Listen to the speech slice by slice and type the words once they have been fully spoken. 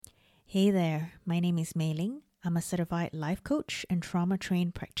Hey there, my name is Mei Ling. I'm a certified life coach and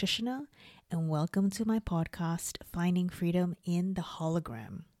trauma-trained practitioner, and welcome to my podcast, Finding Freedom in the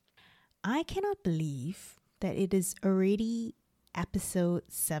Hologram. I cannot believe that it is already episode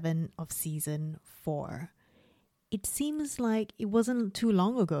 7 of season 4. It seems like it wasn't too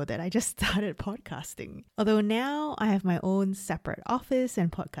long ago that I just started podcasting. Although now I have my own separate office and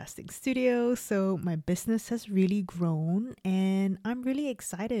podcasting studio, so my business has really grown and I'm really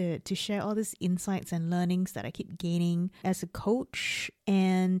excited to share all these insights and learnings that I keep gaining as a coach.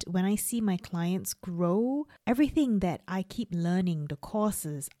 And when I see my clients grow, everything that I keep learning, the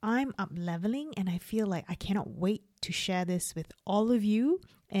courses, I'm up leveling, and I feel like I cannot wait to share this with all of you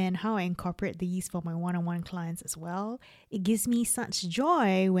and how I incorporate these for my one-on-one clients as well. It gives me such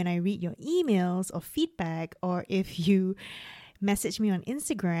joy when I read your emails or feedback, or if you message me on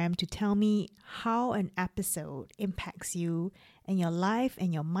Instagram to tell me how an episode impacts you and your life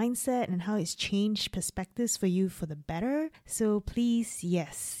and your mindset and how it's changed perspectives for you for the better. So please,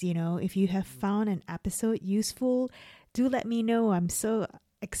 yes, if you have found an episode useful, do let me know. I'm so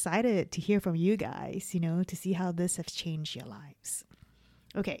excited to hear from you guys, to see how this has changed your lives.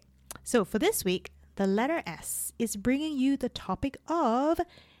 Okay, so for this week, the letter S is bringing you the topic of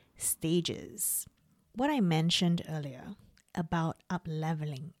stages. What I mentioned earlier about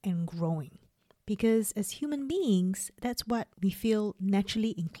up-leveling and growing, because as human beings, that's what we feel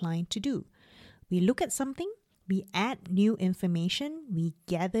naturally inclined to do. We look at something, we add new information, we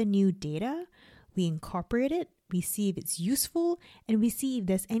gather new data, we incorporate it, we see if it's useful, and we see if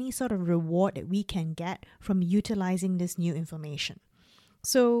there's any sort of reward that we can get from utilizing this new information.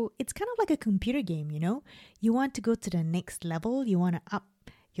 So it's kind of like a computer game, You want to go to the next level, you want to up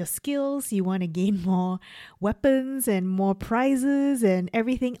your skills, you want to gain more weapons and more prizes and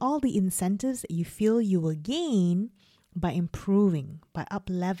everything, all the incentives that you feel you will gain by improving, by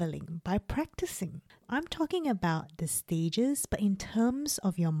up-leveling, by practicing. I'm talking about the stages, but in terms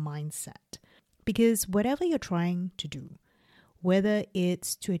of your mindset. Because whatever you're trying to do, whether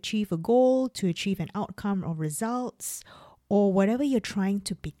it's to achieve a goal, to achieve an outcome or results, or whatever you're trying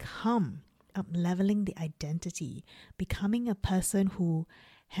to become, up-leveling the identity, becoming a person who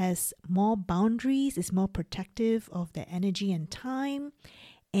has more boundaries, is more protective of their energy and time,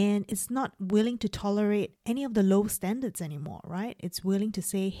 and it's not willing to tolerate any of the low standards anymore, right? It's willing to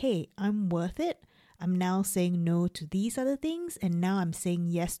say, hey, I'm worth it. I'm now saying no to these other things, and now I'm saying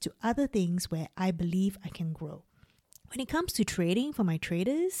yes to other things where I believe I can grow. When it comes to trading, for my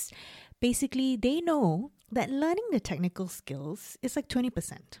traders, basically they know that learning the technical skills is like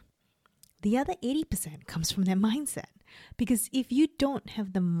 20%. The other 80% comes from their mindset. Because if you don't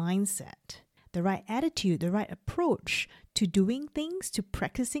have the mindset, the right attitude, the right approach to doing things, to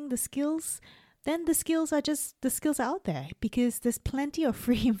practicing the skills, then the skills are just the skills out there, because there's plenty of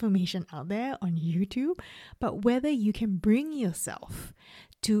free information out there on YouTube. But whether you can bring yourself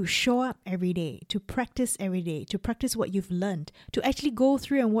to show up every day, to practice every day, to practice what you've learned, to actually go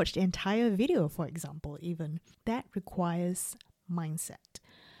through and watch the entire video, for example, even, that requires mindset.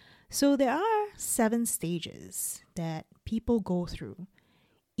 So there are 7 stages that people go through.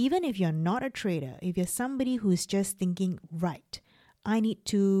 Even if you're not a trader, if you're somebody who's just thinking, right, I need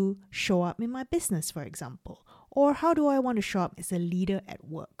to show up in my business, for example, or how do I want to show up as a leader at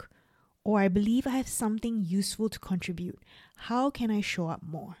work? Or I believe I have something useful to contribute. How can I show up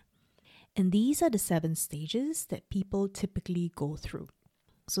more? And these are the 7 stages that people typically go through.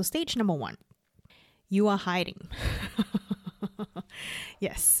 So stage number 1, you are hiding.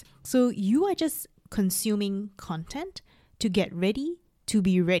 Yes. So you are just consuming content to get ready to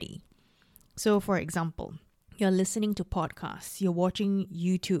be ready. So for example, you're listening to podcasts, you're watching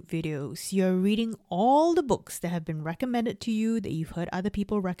YouTube videos, you're reading all the books that have been recommended to you, that you've heard other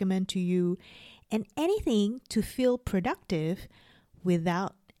people recommend to you, and anything to feel productive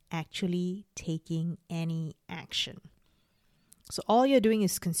without actually taking any action. So all you're doing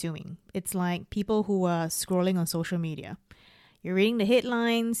is consuming. It's like people who are scrolling on social media. You're reading the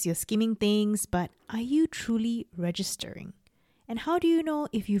headlines, you're skimming things, but are you truly registering? And how do you know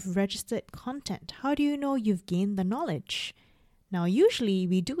if you've registered content? How do you know you've gained the knowledge? Now, usually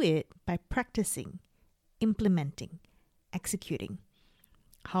we do it by practicing, implementing, executing.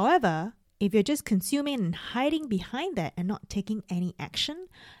 However, if you're just consuming and hiding behind that and not taking any action,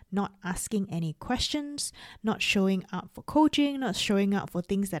 not asking any questions, not showing up for coaching, not showing up for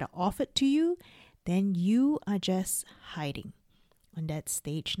things that are offered to you, then you are just hiding. And that's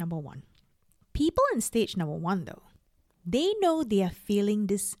stage number 1. People in stage number 1, though, they know they are feeling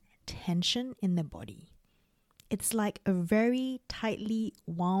this tension in their body. It's like a very tightly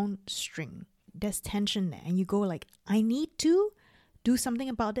wound string. There's tension there, and you go like, I need to do something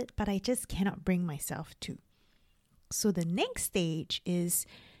about it, but I just cannot bring myself to. So the next stage is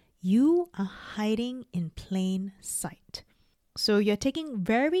you are hiding in plain sight. So you're taking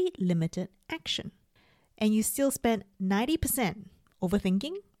very limited action, and you still spend 90%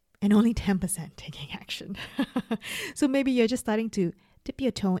 overthinking and only 10% taking action. So maybe you're just starting to dip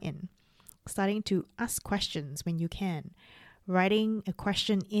your toe in, starting to ask questions when you can, writing a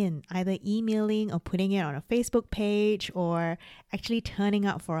question in, either emailing or putting it on a Facebook page, or actually turning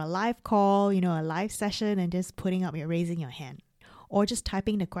up for a live call, a live session, and just raising your hand, or just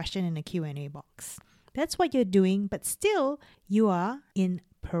typing the question in the Q&A box. That's what you're doing, but still you are in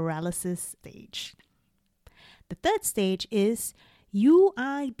paralysis stage. The third stage is you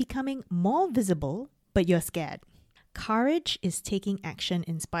are becoming more visible, but you're scared. Courage is taking action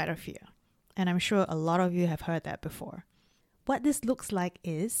in spite of fear. And I'm sure a lot of you have heard that before. What this looks like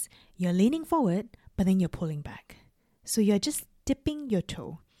is you're leaning forward, but then you're pulling back. So you're just dipping your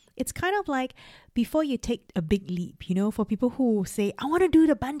toe. It's kind of like before you take a big leap, for people who say, I want to do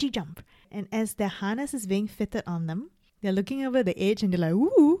the bungee jump. And as their harness is being fitted on them, they're looking over the edge and they're like,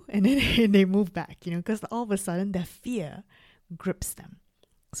 ooh, and then they move back, because all of a sudden their fear grips them.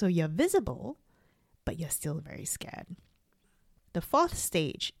 So you're visible, but you're still very scared. The fourth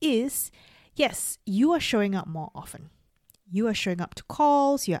stage is, yes, you are showing up more often. You are showing up to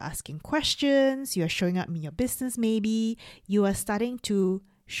calls, you're asking questions, you're showing up in your business maybe. You are starting to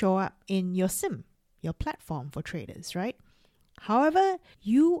show up in your sim, your platform for traders, right? However,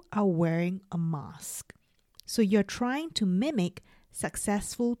 you are wearing a mask. So you're trying to mimic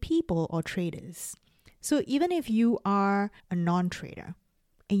successful people or traders. So even if you are a non-trader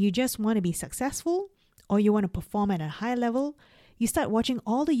and you just want to be successful or you want to perform at a high level, you start watching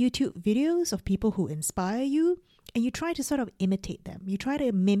all the YouTube videos of people who inspire you and you try to sort of imitate them. You try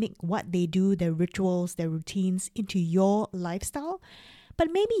to mimic what they do, their rituals, their routines into your lifestyle,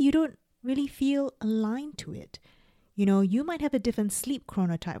 but maybe you don't really feel aligned to it. You might have a different sleep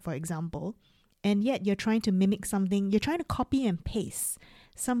chronotype, for example, and yet you're trying to mimic something, you're trying to copy and paste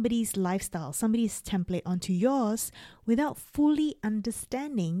somebody's lifestyle, somebody's template onto yours without fully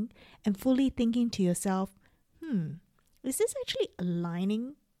understanding and fully thinking to yourself, is this actually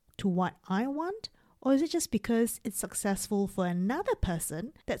aligning to what I want? Or is it just because it's successful for another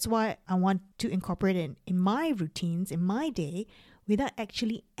person? That's why I want to incorporate it in my routines, in my day, without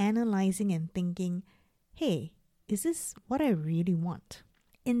actually analyzing and thinking, hey, is this what I really want?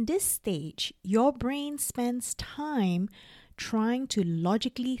 In this stage, your brain spends time trying to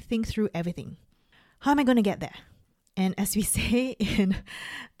logically think through everything. How am I going to get there? And as we say in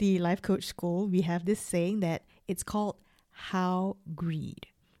the life coach school, we have this saying that it's called how greed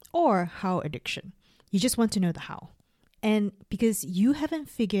or how addiction. You just want to know the how. And because you haven't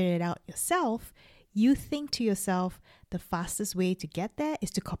figured it out yourself, you think to yourself, the fastest way to get there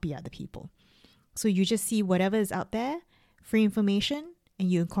is to copy other people. So you just see whatever is out there, free information, and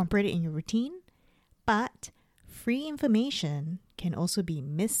you incorporate it in your routine. But free information can also be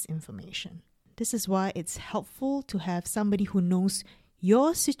misinformation. This is why it's helpful to have somebody who knows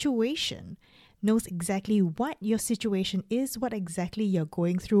your situation, knows exactly what your situation is, what exactly you're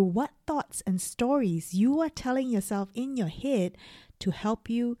going through, what thoughts and stories you are telling yourself in your head to help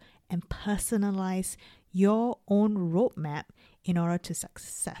you and personalize your own roadmap in order to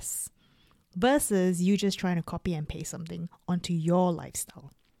success, versus you just trying to copy and paste something onto your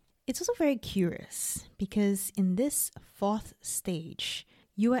lifestyle. It's also very curious because in this fourth stage,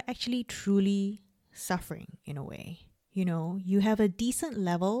 you are actually truly suffering in a way. You have a decent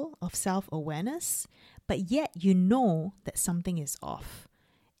level of self-awareness, but yet you know that something is off.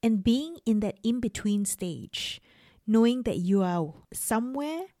 And being in that in-between stage, knowing that you are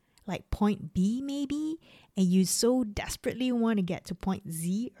somewhere like point B maybe, and you so desperately want to get to point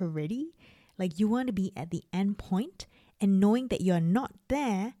Z already, like you want to be at the end point, and knowing that you're not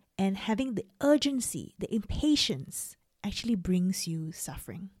there and having the urgency, the impatience actually brings you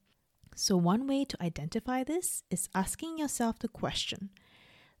suffering. So one way to identify this is asking yourself the question,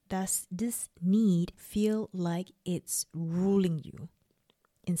 does this need feel like it's ruling you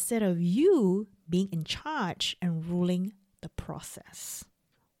instead of you being in charge and ruling the process?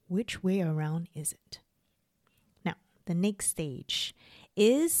 Which way around is it? Now, the next stage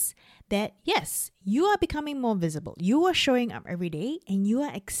is that yes, you are becoming more visible. You are showing up every day and you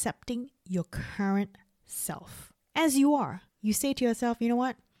are accepting your current self as you are. You say to yourself, you know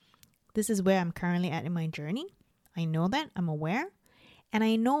what? This is where I'm currently at in my journey. I know that, I'm aware, and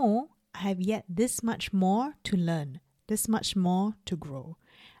I know I have yet this much more to learn, this much more to grow.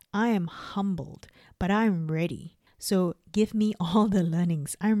 I am humbled, but I'm ready. So give me all the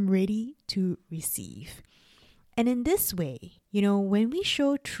learnings. I'm ready to receive. And in this way, when we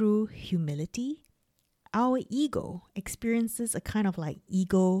show true humility, our ego experiences a kind of like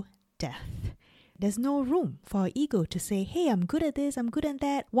ego death. There's no room for our ego to say, hey, I'm good at this, I'm good at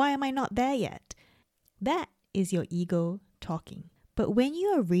that. Why am I not there yet? That is your ego talking. But when you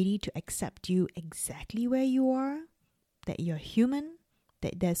are ready to accept you exactly where you are, that you're human,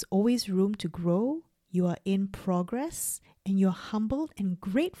 that there's always room to grow, you are in progress, and you're humbled and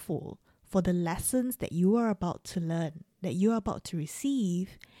grateful for the lessons that you are about to learn, that you are about to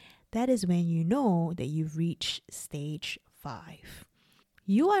receive, that is when you know that you've reached stage 5.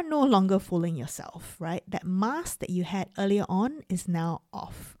 You are no longer fooling yourself, right? That mask that you had earlier on is now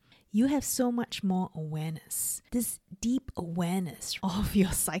off. You have so much more awareness, this deep awareness of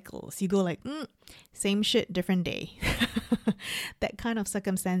your cycles. You go like, same shit, different day. That kind of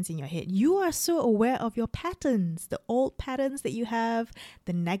circumstance in your head. You are so aware of your patterns, the old patterns that you have,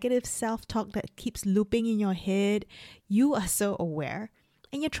 the negative self-talk that keeps looping in your head. You are so aware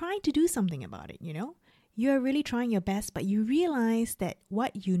and you're trying to do something about it, You're really trying your best, but you realize that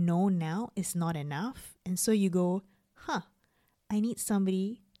what you know now is not enough. And so you go, I need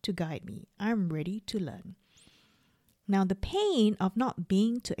somebody to guide me. I'm ready to learn. Now, the pain of not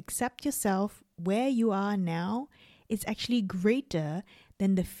being to accept yourself where you are now is actually greater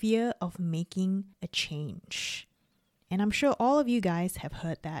than the fear of making a change. And I'm sure all of you guys have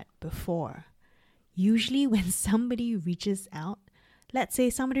heard that before. Usually when somebody reaches out, let's say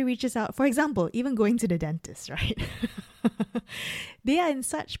somebody reaches out, for example, even going to the dentist, right? They are in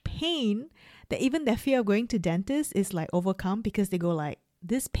such pain that even their fear of going to dentist is like overcome because they go like,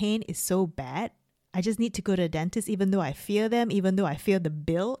 this pain is so bad. I just need to go to the dentist even though I fear them, even though I fear the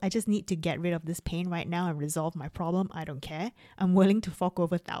bill. I just need to get rid of this pain right now and resolve my problem. I don't care. I'm willing to fork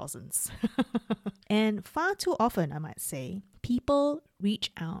over thousands. And far too often, I might say, people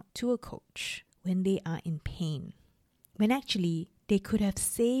reach out to a coach when they are in pain, when actually they could have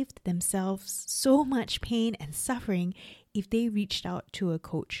saved themselves so much pain and suffering if they reached out to a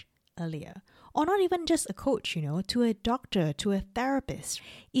coach earlier. Or not even just a coach, to a doctor, to a therapist.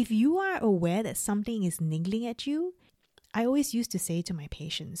 If you are aware that something is niggling at you, I always used to say to my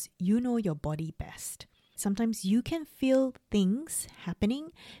patients, you know your body best. Sometimes you can feel things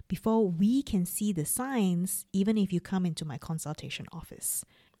happening before we can see the signs, even if you come into my consultation office.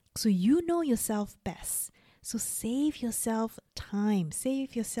 So you know yourself best. So save yourself time,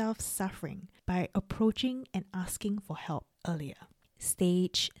 save yourself suffering by approaching and asking for help earlier.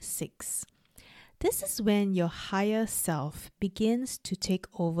 Stage 6. This is when your higher self begins to take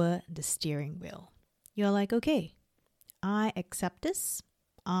over the steering wheel. You're like, okay, I accept this.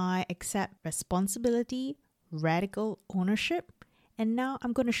 I accept responsibility, radical ownership, and now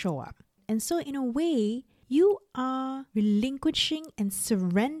I'm going to show up. And so in a way, you are relinquishing and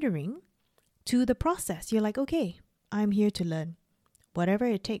surrendering to the process. You're like, okay, I'm here to learn, whatever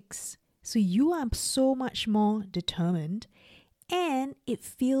it takes. So you are so much more determined, and it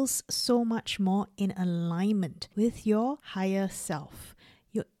feels so much more in alignment with your higher self,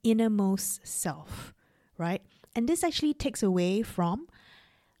 your innermost self, right? And this actually takes away from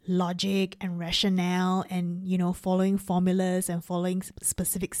logic and rationale and, following formulas and following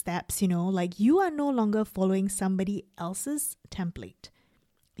specific steps, like you are no longer following somebody else's template.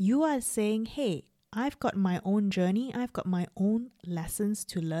 You are saying, hey, I've got my own journey. I've got my own lessons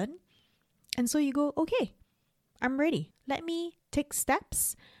to learn. And so you go, okay, I'm ready. Let me take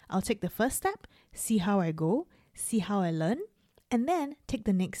steps. I'll take the first step, see how I go, see how I learn, and then take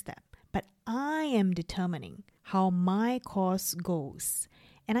the next step. But I am determining how my course goes.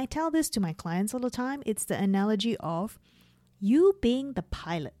 And I tell this to my clients all the time. It's the analogy of you being the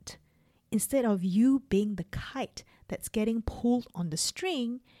pilot instead of you being the kite that's getting pulled on the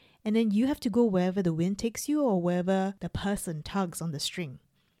string, and then you have to go wherever the wind takes you or wherever the person tugs on the string,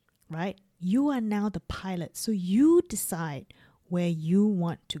 right? You are now the pilot, so you decide where you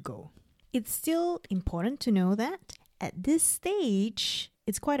want to go. It's still important to know that at this stage,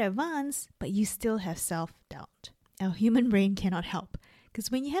 it's quite advanced, but you still have self-doubt. Our human brain cannot help. Because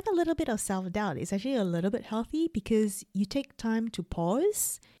when you have a little bit of self-doubt, it's actually a little bit healthy because you take time to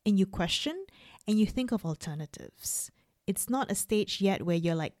pause and you question and you think of alternatives. It's not a stage yet where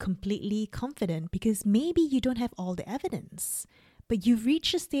you're like completely confident because maybe you don't have all the evidence. But you've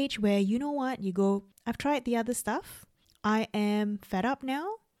reached a stage where, you know what, you go, I've tried the other stuff. I am fed up now.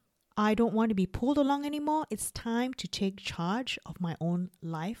 I don't want to be pulled along anymore. It's time to take charge of my own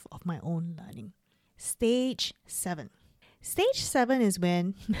life, of my own learning. Stage 7. Stage 7 is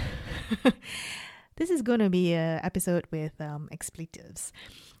when, this is going to be an episode with expletives.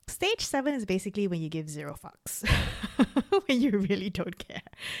 Stage 7 is basically when you give zero fucks, when you really don't care,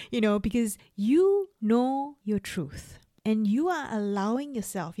 because you know your truth and you are allowing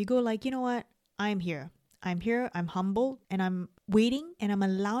yourself. You go like, you know what? I'm here, I'm humble, and I'm waiting, and I'm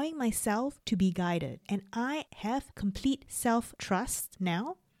allowing myself to be guided. And I have complete self-trust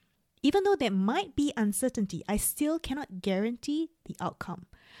now. Even though there might be uncertainty, I still cannot guarantee the outcome.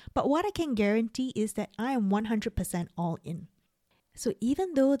 But what I can guarantee is that I am 100% all in. So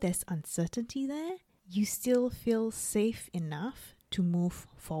even though there's uncertainty there, you still feel safe enough to move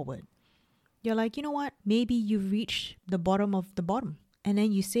forward. You're like, you know what? Maybe you've reached the bottom of the bottom. And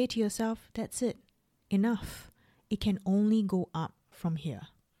then you say to yourself, that's it. Enough. It can only go up from here.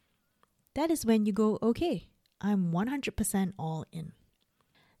 That is when you go, okay, I'm 100% all in.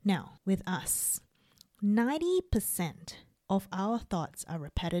 Now, with us, 90% of our thoughts are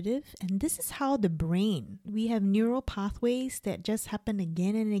repetitive, and this is how the brain, we have neural pathways that just happen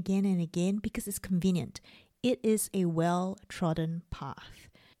again and again and again because it's convenient. It is a well-trodden path.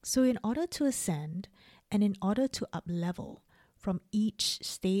 So in order to ascend and in order to up-level from each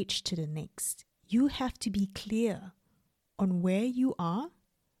stage to the next, you have to be clear on where you are,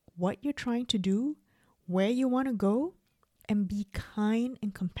 what you're trying to do, where you want to go, and be kind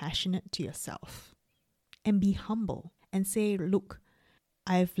and compassionate to yourself. And be humble and say, look,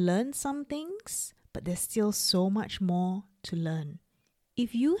 I've learned some things, but there's still so much more to learn.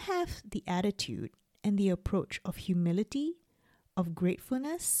 If you have the attitude and the approach of humility, of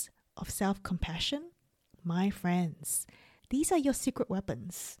gratefulness, of self-compassion, my friends, these are your secret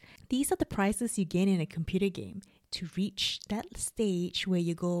weapons. These are the prizes you gain in a computer game to reach that stage where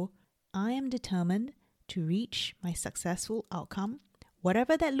you go, I am determined to reach my successful outcome,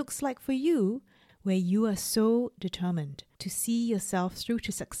 whatever that looks like for you, where you are so determined to see yourself through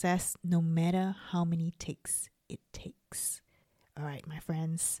to success no matter how many takes it takes. All right, my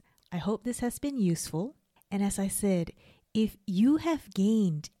friends, I hope this has been useful. And as I said, if you have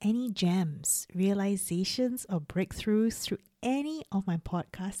gained any gems, realizations, or breakthroughs through any of my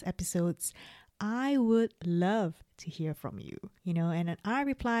podcast episodes, I would love to hear from you, and I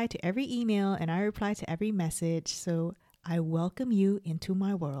reply to every email and I reply to every message. So I welcome you into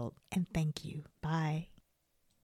my world and thank you. Bye.